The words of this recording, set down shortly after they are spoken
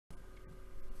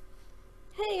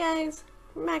Hey guys,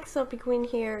 MaxLPQueen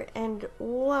here, and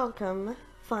welcome,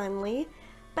 finally,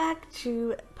 back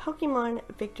to Pokemon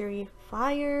Victory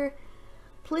Fire.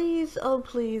 Please, oh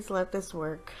please let this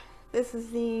work. This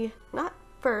is the, not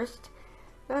first,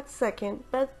 not second,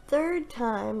 but third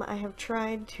time I have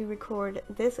tried to record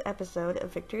this episode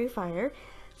of Victory Fire.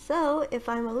 So, if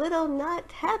I'm a little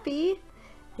not happy,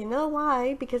 you know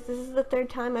why, because this is the third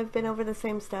time I've been over the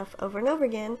same stuff over and over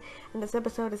again, and this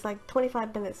episode is like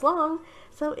 25 minutes long,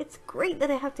 so it's great that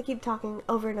I have to keep talking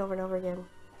over and over and over again.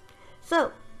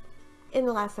 So, in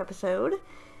the last episode,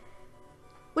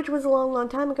 which was a long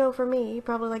time ago for me,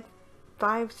 probably like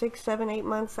 5, 6, 7, 8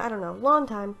 months, I don't know, long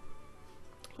time,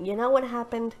 you know what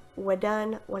happened? We're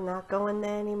done, we're not going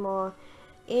there anymore.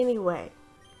 Anyway,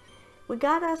 we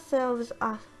got ourselves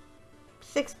a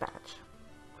 6th badge.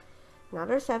 Not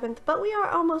our 7th, but we are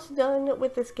almost done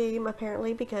with this game,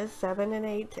 apparently, because 7 and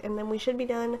 8, and then we should be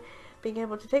done being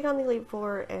able to take on the Elite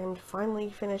Four and finally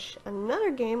finish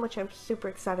another game, which I'm super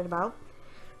excited about.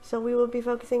 So we will be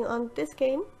focusing on this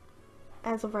game,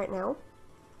 as of right now.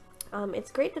 It's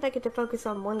great that I get to focus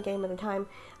on one game at a time.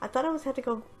 I thought I was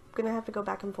gonna have to go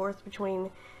back and forth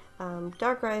between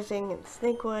Dark Rising and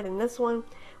Snakewood and this one,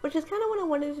 which is kind of what I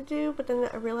wanted to do, but then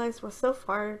I realized we're so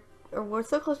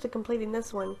close to completing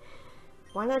this one.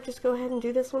 Why not just go ahead and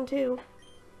do this one too?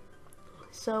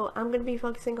 So I'm going to be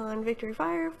focusing on Victory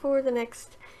Fire for the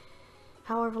next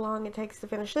however long it takes to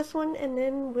finish this one, and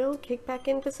then we'll kick back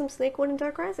into some Snakewood and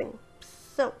Dark Rising.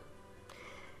 So,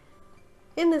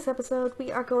 in this episode,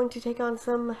 we are going to take on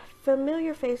some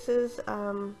familiar faces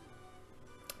that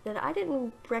I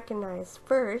didn't recognize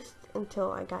first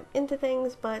until I got into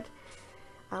things, but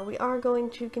we are going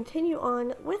to continue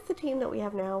on with the team that we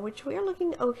have now, which we are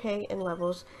looking okay in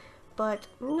levels, but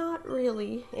not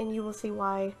really, and you will see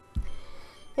why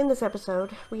in this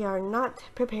episode. We are not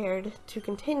prepared to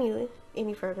continue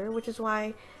any further, which is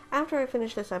why after I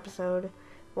finish this episode,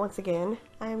 once again,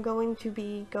 I am going to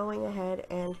be going ahead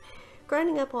and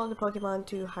grinding up all the Pokemon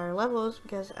to higher levels,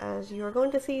 because as you are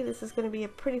going to see, this is going to be a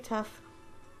pretty tough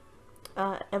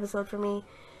episode for me.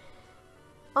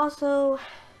 Also,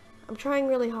 I'm trying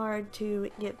really hard to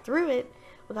get through it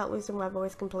without losing my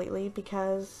voice completely,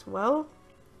 because, well,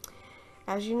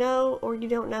 as you know, or you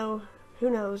don't know, who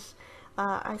knows,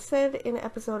 I said in an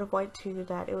episode of White 2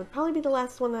 that it would probably be the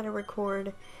last one that I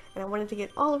record, and I wanted to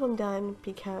get all of them done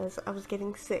because I was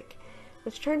getting sick,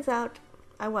 which turns out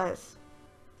I was,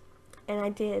 and I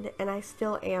did, and I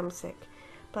still am sick.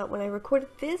 But when I recorded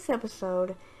this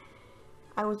episode,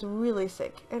 I was really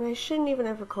sick, and I shouldn't even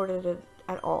have recorded it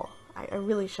at all. I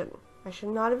really shouldn't. I should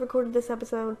not have recorded this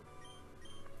episode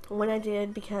when I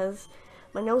did, because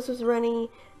my nose was runny,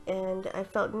 and I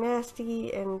felt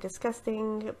nasty and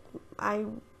disgusting. I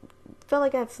felt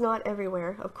like I had snot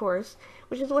everywhere, of course,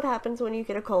 which is what happens when you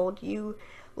get a cold. You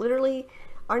literally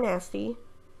are nasty,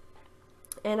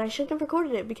 and I shouldn't have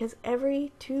recorded it, because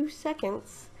every 2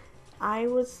 seconds I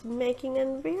was making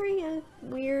a very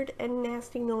weird and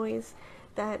nasty noise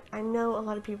that I know a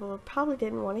lot of people probably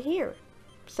didn't want to hear.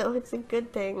 So it's a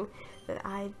good thing that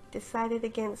I decided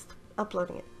against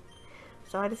uploading it.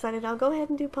 So I decided I'll go ahead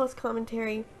and do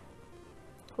post-commentary,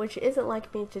 which isn't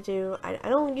like me to do. I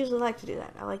don't usually like to do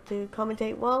that. I like to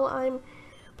commentate while I'm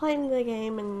playing the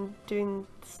game and doing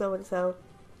so and so.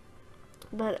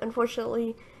 But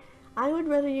unfortunately, I would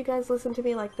rather you guys listen to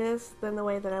me like this than the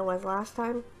way that I was last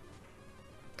time,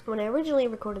 when I originally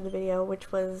recorded the video,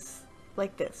 which was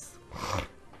like this.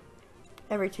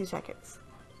 Every 2 seconds.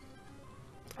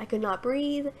 I could not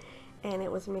breathe, and it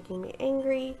was making me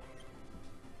angry.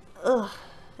 Ugh.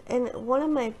 And one of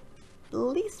my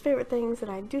least favorite things that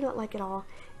I do not like at all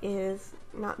is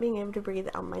not being able to breathe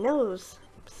out my nose.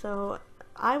 So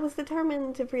I was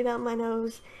determined to breathe out my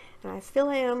nose, and I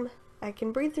still am. I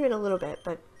can breathe through it a little bit,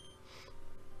 but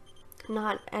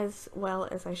not as well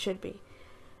as I should be,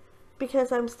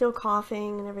 because I'm still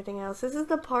coughing and everything else. This is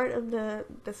the part of the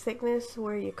sickness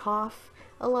where you cough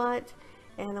a lot,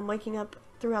 and I'm waking up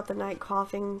throughout the night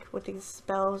coughing with these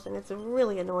spells, and it's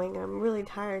really annoying. I'm really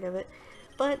tired of it,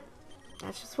 but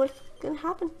that's just what's gonna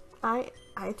happen. I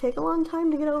take a long time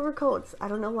to get over colds. I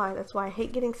don't know why. That's why I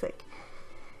hate getting sick.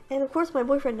 And of course my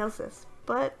boyfriend knows this,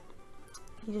 but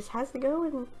he just has to go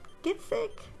and get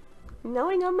sick,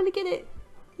 knowing I'm gonna get it.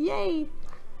 Yay!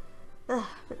 But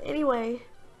anyway,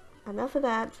 enough of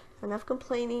that. Enough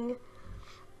complaining.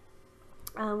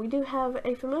 We do have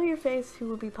a familiar face who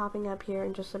will be popping up here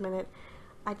in just a minute.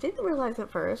 I didn't realize at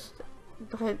first,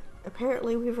 but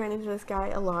apparently we've ran into this guy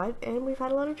a lot, and we've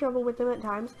had a lot of trouble with him at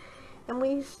times, and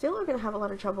we still are going to have a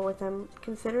lot of trouble with him,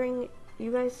 considering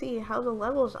you guys see how the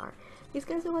levels are. These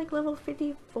guys are like level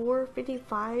 54,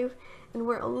 55, and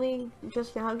we're only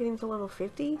just now getting to level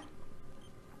 50.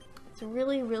 It's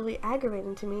really, really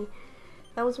aggravating to me.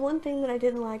 That was one thing that I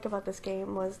didn't like about this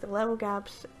game, was the level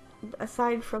gaps.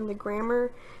 Aside from the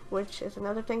grammar, which is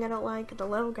another thing I don't like, the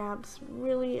level gaps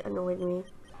really annoyed me.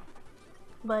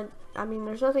 But, I mean,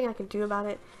 there's nothing I can do about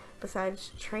it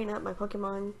besides train up my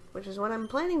Pokemon, which is what I'm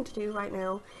planning to do right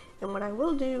now, and what I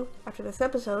will do after this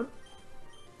episode.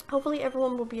 Hopefully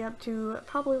everyone will be up to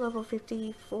probably level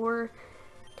 54,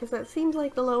 because that seems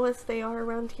like the lowest they are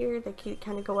around here. They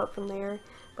kind of go up from there,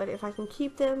 but if I can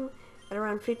keep them at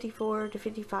around 54 to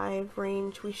 55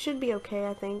 range, we should be okay,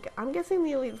 I think. I'm guessing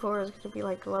the Elite Four is going to be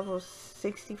like level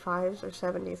 65s or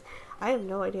 70s. I have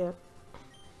no idea.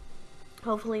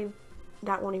 Hopefully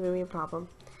that won't even be a problem.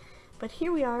 But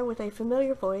here we are with a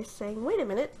familiar voice saying, wait a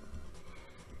minute,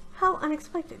 how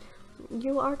unexpected.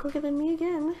 You are quicker than me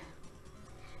again.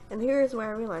 And here is where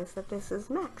I realized that this is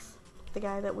Max, the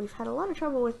guy that we've had a lot of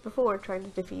trouble with before trying to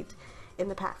defeat in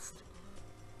the past.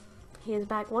 He is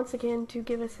back once again to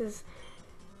give us his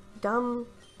dumb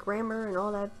grammar and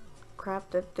all that crap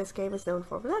that this game is known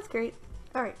for, but that's great.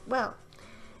 Alright, well,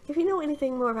 if you know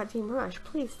anything more about Team Rush,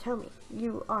 please tell me.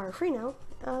 You are free now.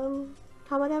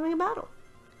 How about having a battle?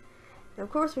 And of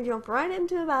course, we jump right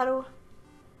into a battle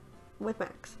with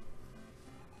Max.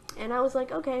 And I was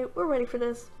like, okay, we're ready for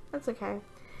this. That's okay.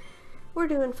 We're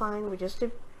doing fine. We just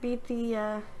beat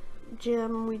the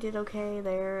gym. We did okay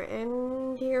there.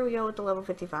 And here we go with the level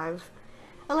 55.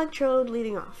 Electrode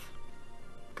leading off.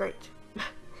 Great.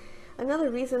 Another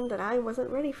reason that I wasn't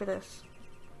ready for this.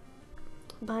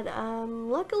 But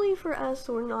luckily for us,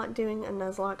 we're not doing a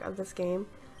Nuzlocke of this game.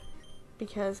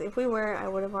 Because if we were, I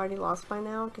would have already lost by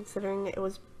now, considering it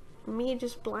was me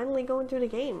just blindly going through the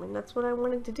game, and that's what I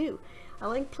wanted to do. I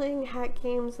like playing hack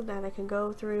games that I can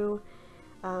go through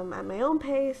at my own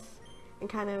pace and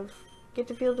kind of get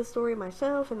to feel the story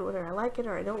myself, and whether I like it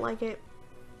or I don't like it.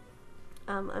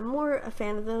 I'm more a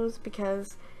fan of those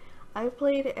because I've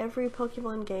played every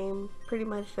Pokemon game pretty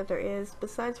much that there is,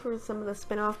 besides for some of the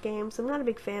spin-off games. I'm not a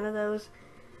big fan of those,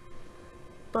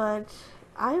 but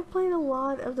I've played a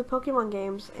lot of the Pokemon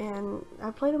games, and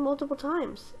I've played them multiple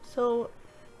times, so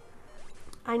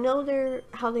I know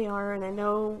how they are, and I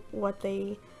know what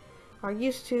they are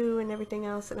used to and everything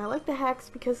else, and I like the hacks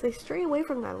because they stray away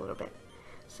from that a little bit.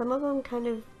 Some of them kind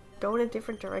of go in a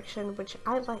different direction, which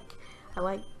I like. I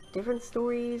like different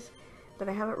stories that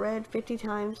I haven't read 50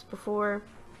 times before.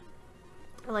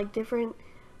 I like different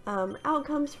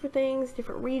outcomes for things,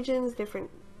 different regions, different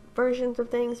versions of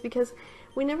things, because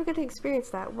we never got to experience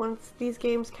that. Once these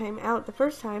games came out the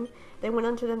first time, they went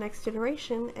on to the next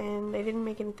generation and they didn't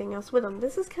make anything else with them.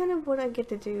 This is kind of what I get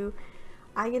to do.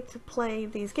 I get to play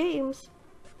these games,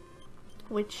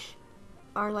 which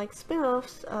are like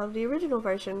spin-offs of the original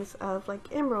versions of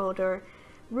like Emerald or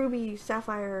Ruby,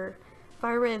 Sapphire,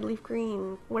 Fire Red, Leaf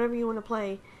Green, whatever you want to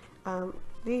play.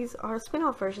 These are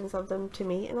spin-off versions of them to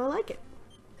me, and I like it.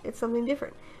 It's something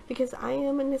different, because I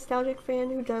am a nostalgic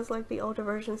fan who does like the older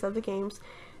versions of the games.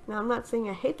 Now, I'm not saying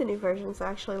I hate the new versions.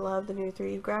 I actually love the new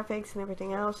 3D graphics and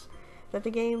everything else that the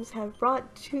games have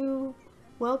brought to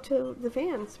the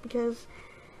fans, because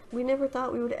we never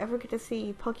thought we would ever get to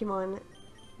see Pokemon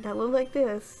that look like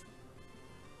this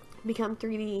become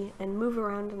 3D and move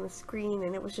around on the screen,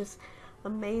 and it was just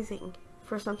amazing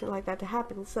for something like that to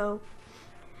happen. So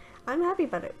I'm happy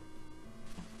about it,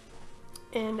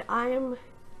 and I am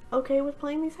okay with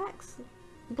playing these hacks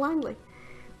blindly.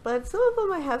 But some of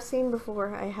them I have seen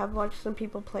before. I have watched some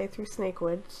people play through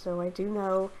Snakewood, so I do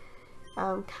know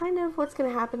kind of what's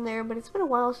going to happen there, but it's been a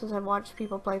while since I've watched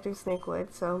people play through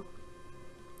Snakewood, so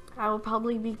I will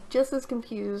probably be just as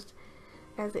confused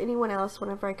as anyone else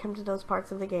whenever I come to those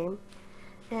parts of the game.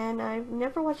 And I've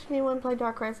never watched anyone play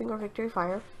Dark Rising or Victory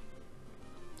Fire.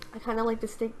 I kind of like to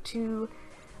stick to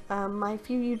my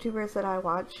few YouTubers that I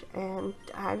watch, and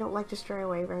I don't like to stray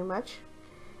away very much.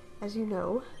 As you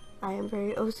know, I am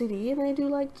very OCD, and I do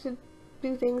like to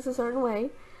do things a certain way.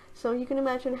 So you can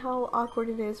imagine how awkward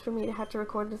it is for me to have to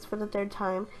record this for the third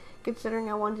time, considering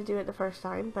I wanted to do it the first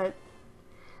time, but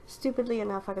stupidly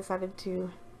enough I decided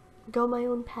to go my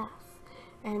own path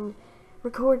and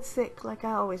record sick like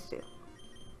I always do.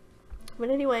 But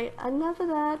anyway, enough of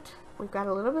that. We've got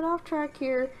a little bit off track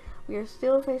here. We are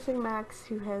still facing Max,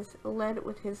 who has led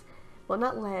with his, well,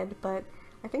 not led, but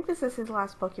I think this is his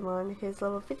last Pokemon, his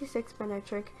level 56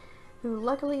 Manectric, who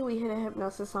luckily we hit a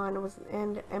Hypnosis on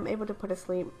and am able to put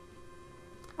asleep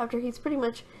after he's pretty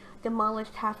much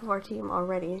demolished half of our team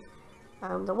already.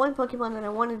 The one Pokemon that I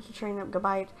wanted to train up,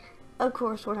 Gabite, of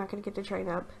course we're not going to get to train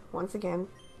up once again.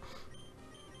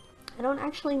 I don't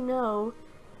actually know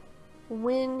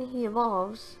when he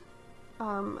evolves.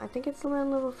 I think it's around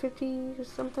level 50 or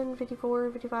something, 54,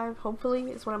 55,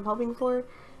 hopefully, is what I'm hoping for,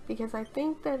 because I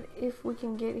think that if we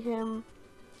can get him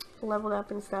leveled up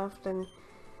and stuff, then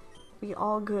be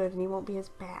all good and he won't be as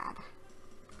bad.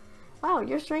 Wow,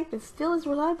 your strength is still as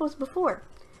reliable as before.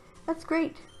 That's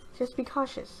great. Just be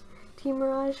cautious. Team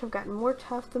Mirage have gotten more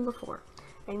tough than before,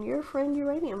 and your friend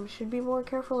Uranium should be more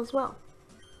careful as well.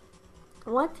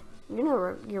 What? You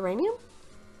know Uranium?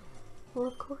 Well,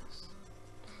 of course.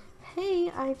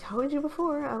 Hey, I told you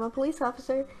before, I'm a police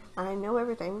officer. I know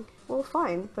everything. Well,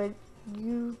 fine, but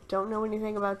you don't know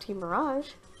anything about Team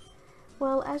Mirage.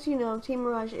 Well, as you know, Team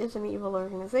Mirage is an evil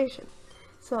organization.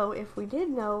 So if we did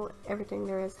know everything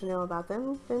there is to know about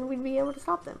them, then we'd be able to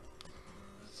stop them.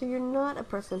 So you're not a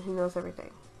person who knows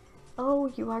everything. Oh,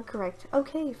 you are correct.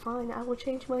 Okay, fine, I will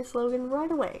change my slogan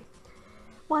right away.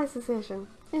 Wise decision.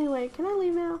 Anyway, can I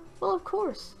leave now? Well, of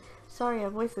course. Sorry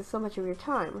I've wasted so much of your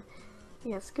time.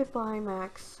 Yes, goodbye,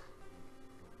 Max.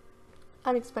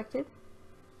 Unexpected.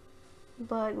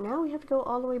 But now we have to go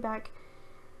all the way back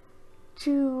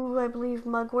to, I believe,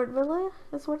 Mugwort Villa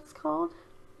is what it's called.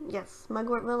 Yes,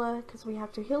 Mugwort Villa, because we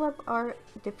have to heal up our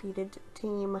defeated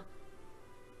team.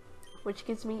 Which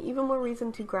gives me even more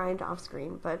reason to grind off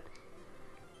screen, but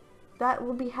that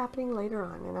will be happening later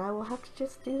on, and I will have to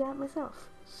just do that myself.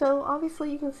 So,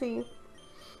 obviously you can see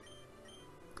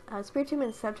Spirit Team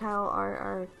and Sceptile are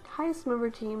our highest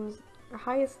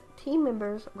team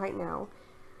members right now.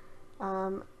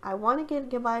 I want to get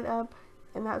Gabite up,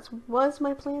 and that was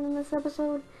my plan in this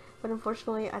episode, but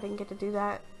unfortunately I didn't get to do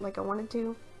that like I wanted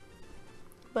to.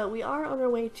 But we are on our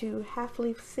way to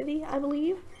Half-Leaf City, I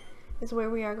believe, is where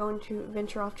we are going to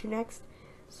venture off to next.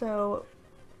 So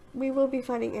we will be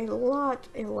fighting a lot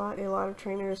of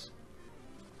trainers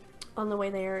on the way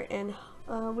there, and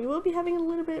we will be having a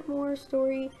little bit more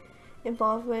story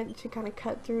involvement to kind of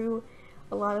cut through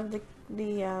a lot of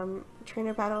the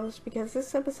trainer battles, because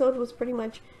this episode was pretty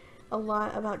much a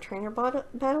lot about trainer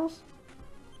battles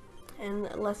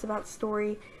and less about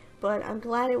story, but I'm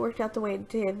glad it worked out the way it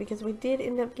did, because we did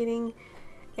end up getting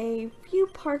a few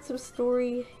parts of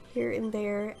story here and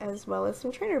there as well as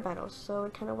some trainer battles, so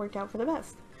it kind of worked out for the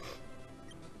best.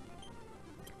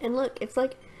 And look, it's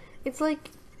like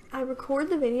I record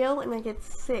the video and I get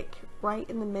sick right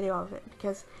in the middle of it,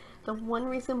 because the one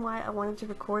reason why I wanted to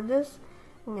record this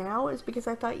now is because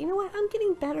I thought, you know what, I'm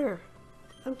getting better.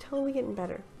 I'm totally getting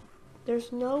better.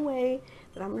 There's no way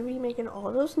that I'm going to be making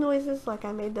all those noises like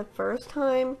I made the first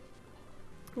time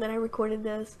that I recorded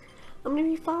this. I'm going to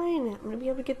be fine. I'm going to be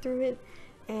able to get through it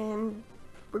and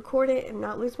record it and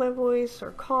not lose my voice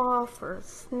or cough or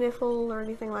sniffle or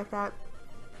anything like that.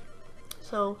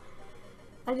 So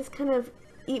I just kind of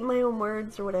eat my own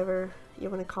words, or whatever you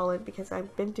want to call it, because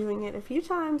I've been doing it a few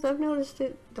times. I've noticed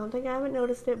it. Don't think I haven't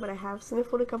noticed it, but I have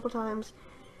sniffled a couple times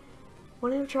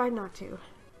when I've tried not to.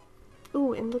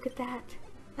 Ooh, and look at that.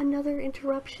 Another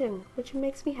interruption, which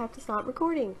makes me have to stop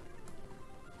recording.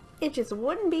 It just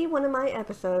wouldn't be one of my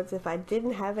episodes if I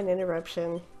didn't have an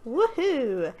interruption.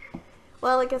 Woohoo!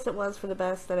 Well, I guess it was for the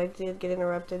best that I did get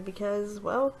interrupted, because,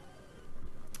 well,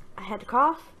 I had to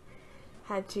cough,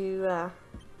 had to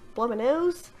blow my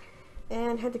nose,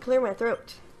 and had to clear my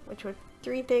throat, which were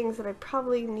 3 things that I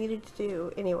probably needed to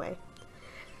do anyway.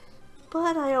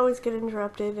 But I always get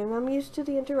interrupted, and I'm used to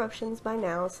the interruptions by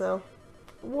now, so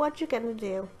what you gonna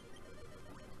do?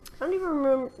 I don't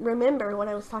even remember what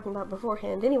I was talking about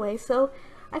beforehand anyway, so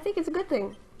I think it's a good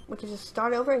thing. We can just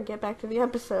start over and get back to the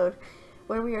episode,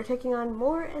 where we are taking on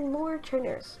more and more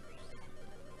trainers,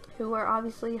 who are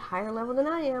obviously higher level than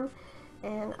I am,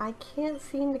 and I can't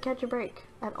seem to catch a break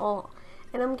at all.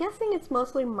 And I'm guessing it's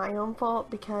mostly my own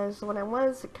fault, because when I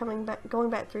was going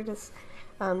back through this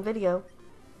video,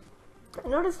 I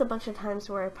noticed a bunch of times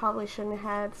where I probably shouldn't have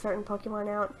had certain Pokemon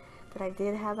out that I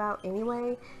did have out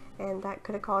anyway, and that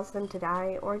could have caused them to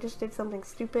die, or I just did something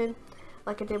stupid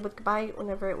like I did with Gabite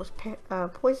whenever it was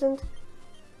poisoned,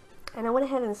 and I went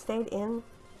ahead and stayed in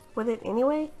with it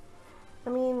anyway. I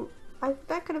mean,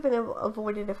 that could have been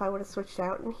avoided if I would have switched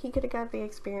out, and he could have got the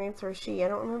experience, or she. I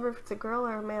don't remember if it's a girl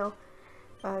or a male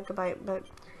Gabite, but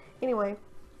anyway,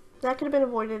 that could have been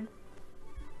avoided,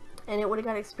 and it would have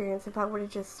got experience if I would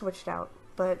have just switched out.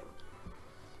 But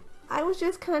I was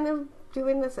just kind of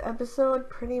doing this episode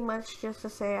pretty much just to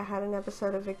say I had an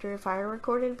episode of Victory Fire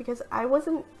recorded, because I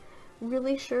wasn't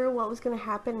really sure what was going to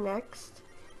happen next.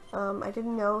 I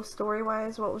didn't know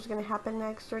story-wise what was going to happen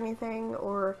next or anything,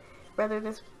 or whether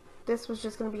this was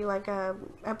just going to be like a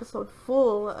episode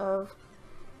full of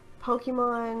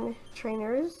Pokemon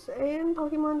trainers and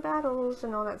Pokemon battles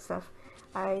and all that stuff.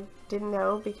 I didn't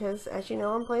know because, as you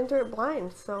know, I'm playing through it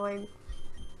blind, so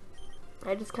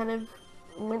I just kind of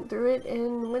went through it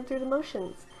and went through the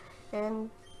motions. And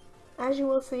as you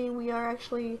will see, we are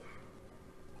actually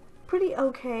pretty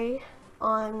okay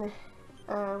on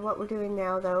what we're doing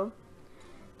now, though,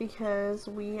 because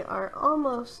we are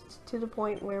almost to the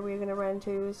point where we're going to run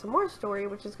into some more story,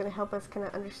 which is going to help us kind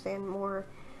of understand more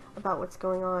about what's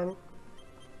going on.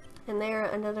 And there,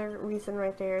 another reason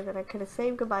right there that I could have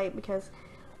saved goodbye, because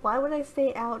why would I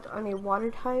stay out on a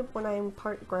water type when I'm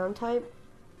part ground type?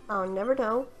 I'll never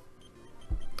know.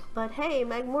 But hey,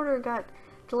 Magmortar got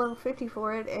to level 50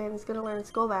 for it and is going to learn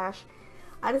Skull Bash.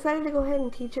 I decided to go ahead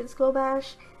and teach it Skull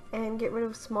Bash and get rid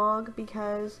of Smog,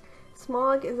 because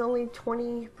Smog is only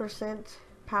 20%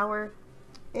 power,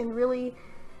 and really,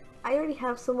 I already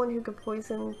have someone who could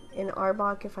poison in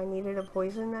Arbok if I needed a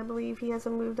poison. I believe he has a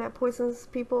move that poisons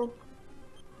people,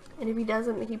 and if he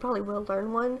doesn't, he probably will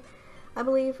learn one, I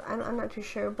believe. I'm not too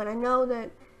sure, but I know that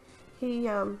he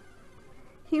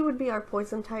would be our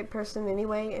poison type person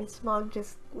anyway, and Smog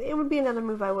just, it would be another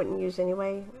move I wouldn't use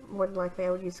anyway. More than likely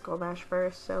I would use Skull Bash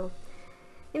first. So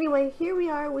anyway, here we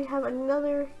are. We have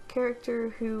another character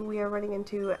who we are running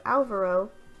into, Alvaro,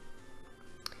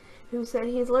 who said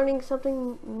he is learning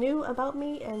something new about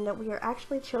me and that we are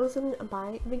actually chosen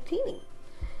by Victini.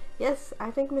 Yes,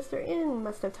 I think Mr. N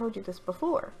must have told you this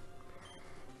before,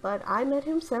 but I met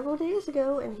him several days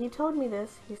ago and he told me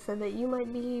this. He said that you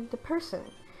might be the person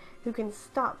who can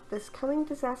stop this coming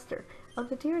disaster of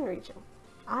the Tyrian region.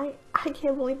 I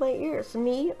can't believe my ears.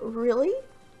 Me? Really?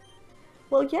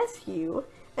 Well, yes, you.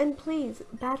 And please,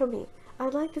 battle me.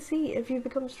 I'd like to see if you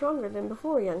become stronger than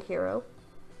before, young hero.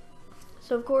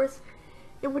 So, of course,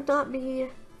 it would not be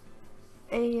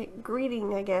a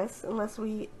greeting, I guess, unless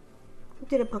we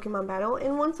did a Pokemon battle.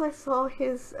 And once I saw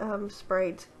his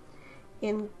sprite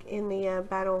in the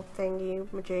battle thingy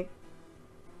majig,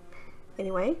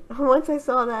 anyway, once I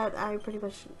saw that, I pretty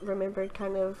much remembered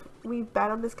kind of, we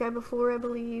battled this guy before, I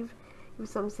believe. He was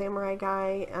some samurai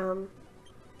guy,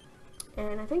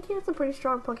 and I think he had some pretty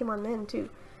strong Pokemon then, too.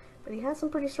 But he has some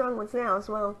pretty strong ones now, as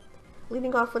well.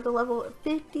 Leading off with the level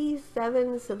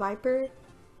 57 Seviper,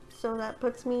 so that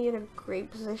puts me in a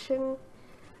great position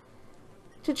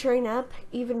to train up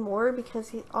even more,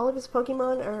 because all of his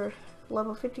Pokemon are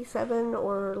level 57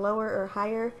 or lower or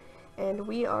higher, and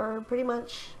we are pretty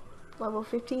much level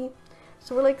 50,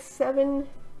 so we're like 7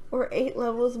 or 8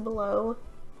 levels below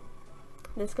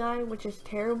this guy, which is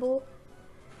terrible.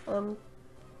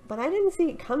 But I didn't see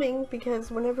it coming,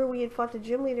 because whenever we had fought the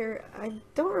gym leader, I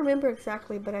don't remember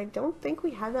exactly, but I don't think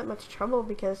we had that much trouble,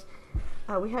 because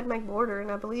we had Magmortar, and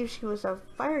I believe she was a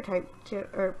fire type gym,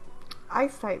 or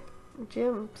ice type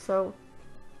gym, so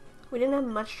we didn't have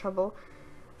much trouble.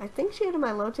 I think she had a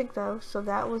Milotic though, so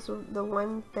that was the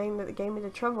one thing that gave me the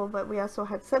trouble, but we also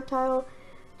had Sceptile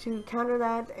to counter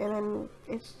that, and then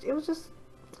it was just,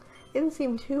 it didn't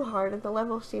seem too hard, and the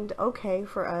level seemed okay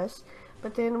for us.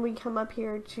 But then we come up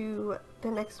here to the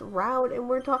next route, and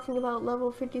we're talking about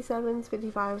level 57s,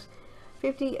 55s,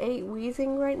 58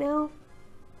 Wheezing right now.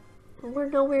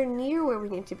 We're nowhere near where we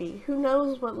need to be. Who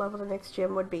knows what level the next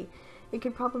gym would be? It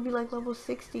could probably be like level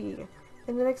 60,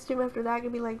 and the next gym after that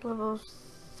could be like level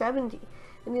 70,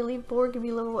 and the Elite Four could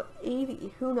be level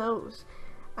 80. Who knows?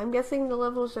 I'm guessing the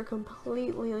levels are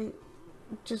completely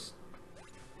just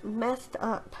messed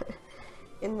up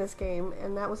in this game,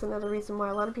 and that was another reason why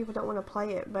a lot of people don't want to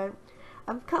play it. But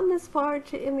I've come this far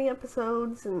to end the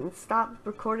episodes and stop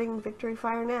recording Victory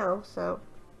Fire now, so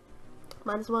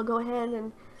might as well go ahead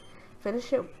and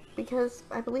finish it, because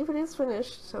I believe it is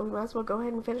finished, so we might as well go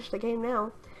ahead and finish the game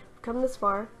now. We've come this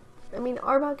far. I mean,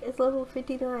 Arbok is level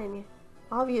 59.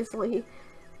 Obviously,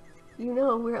 you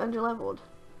know we're underleveled.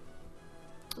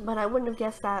 But I wouldn't have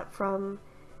guessed that from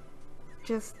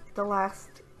just the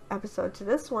last episode to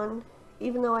this one,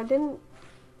 even though I didn't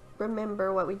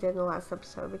remember what we did in the last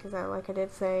episode, because like I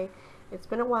did say, it's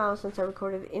been a while since I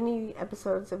recorded any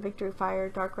episodes of Victory Fire,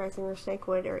 Dark Rising, or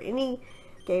Snakewood, or any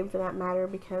game for that matter,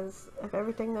 because of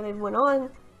everything that had went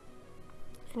on,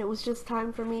 and it was just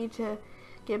time for me to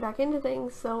get back into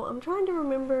things. So I'm trying to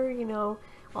remember, you know,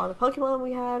 all the Pokemon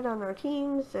we had on our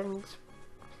teams, and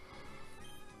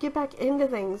get back into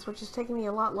things, which is taking me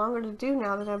a lot longer to do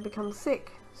now that I've become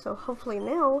sick. So hopefully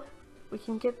now we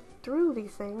can get through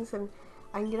these things, and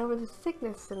I can get over the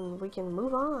sickness, and we can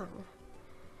move on.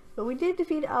 But we did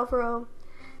defeat Alvaro.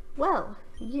 Well,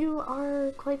 you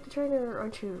are quite the trainer,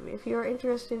 aren't you? If you're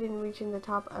interested in reaching the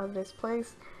top of this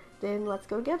place, then let's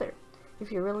go together.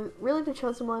 If you're really the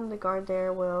chosen one, the guard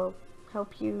there will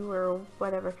help you, or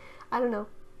whatever. I don't know.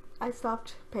 I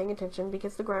stopped paying attention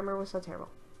because the grammar was so terrible.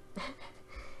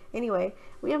 Anyway,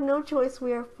 we have no choice.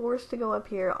 We are forced to go up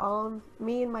here.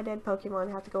 Me and my dead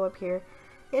Pokemon have to go up here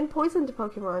and poison the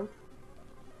Pokemon,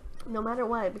 no matter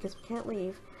what, because we can't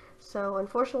leave. So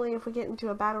unfortunately, if we get into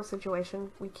a battle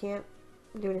situation, we can't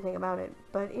do anything about it.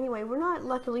 But anyway, we're not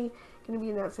luckily going to be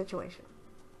in that situation.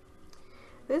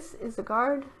 This is the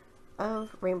guard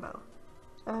of Rainbow.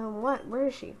 What? Where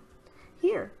is she?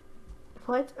 Here.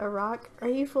 What? A rock? Are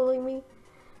you fooling me?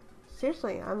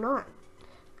 Seriously, I'm not.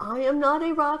 I am not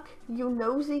a rock, you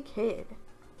nosy kid.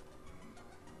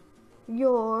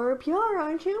 You're pure,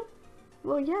 aren't you?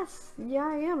 Well, yes. Yeah,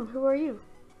 I am. Who are you?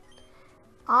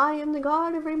 I am the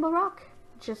god of Rainbow Rock,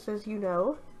 just as you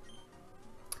know.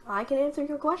 I can answer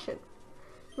your question.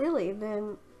 Really,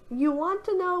 then you want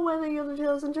to know whether you're the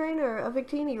chosen trainer of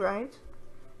Victini, right?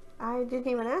 I didn't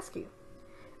even ask you.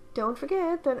 Don't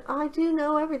forget that I do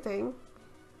know everything.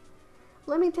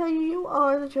 Let me tell you, you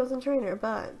are the chosen trainer,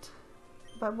 but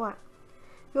what?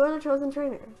 You're the chosen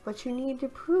trainer, but you need to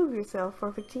prove yourself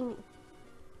for Victini.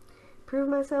 Prove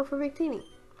myself for Victini.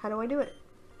 How do I do it?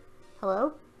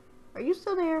 Hello? Are you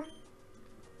still there?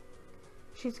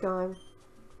 She's gone.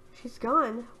 She's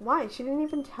gone? Why? She didn't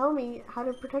even tell me how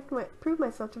to prove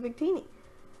myself to Victini.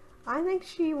 I think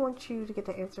she wants you to get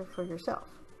the answer for yourself.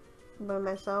 By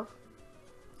myself?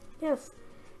 Yes.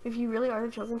 If you really are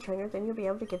the chosen trainer, then you'll be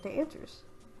able to get the answers.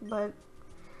 But,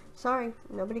 sorry,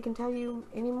 nobody can tell you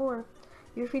anymore.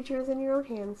 Your future is in your own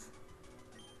hands.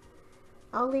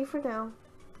 I'll leave for now,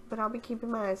 but I'll be keeping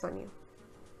my eyes on you.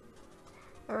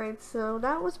 Alright, so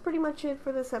that was pretty much it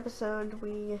for this episode.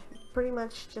 We pretty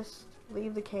much just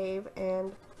leave the cave,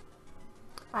 and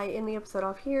I end the episode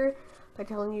off here by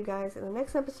telling you guys in the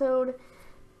next episode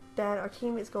that our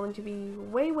team is going to be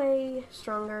way, way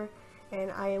stronger,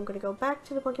 and I am going to go back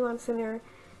to the Pokemon Center.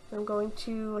 I'm going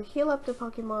to heal up the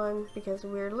Pokemon because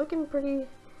we're looking pretty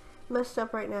messed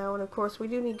up right now, and of course we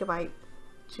do need to bite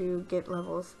to get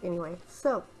levels anyway.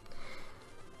 So,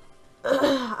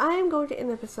 I am going to end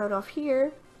the episode off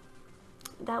here.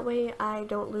 That way I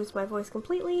don't lose my voice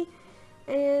completely,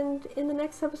 and in the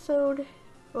next episode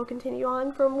we'll continue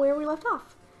on from where we left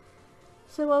off.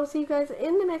 So I'll see you guys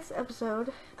in the next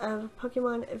episode of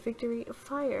Pokemon Victory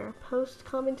Fire. Post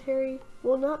commentary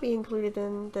will not be included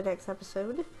in the next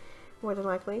episode, more than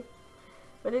likely.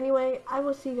 But anyway, I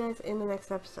will see you guys in the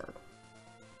next episode.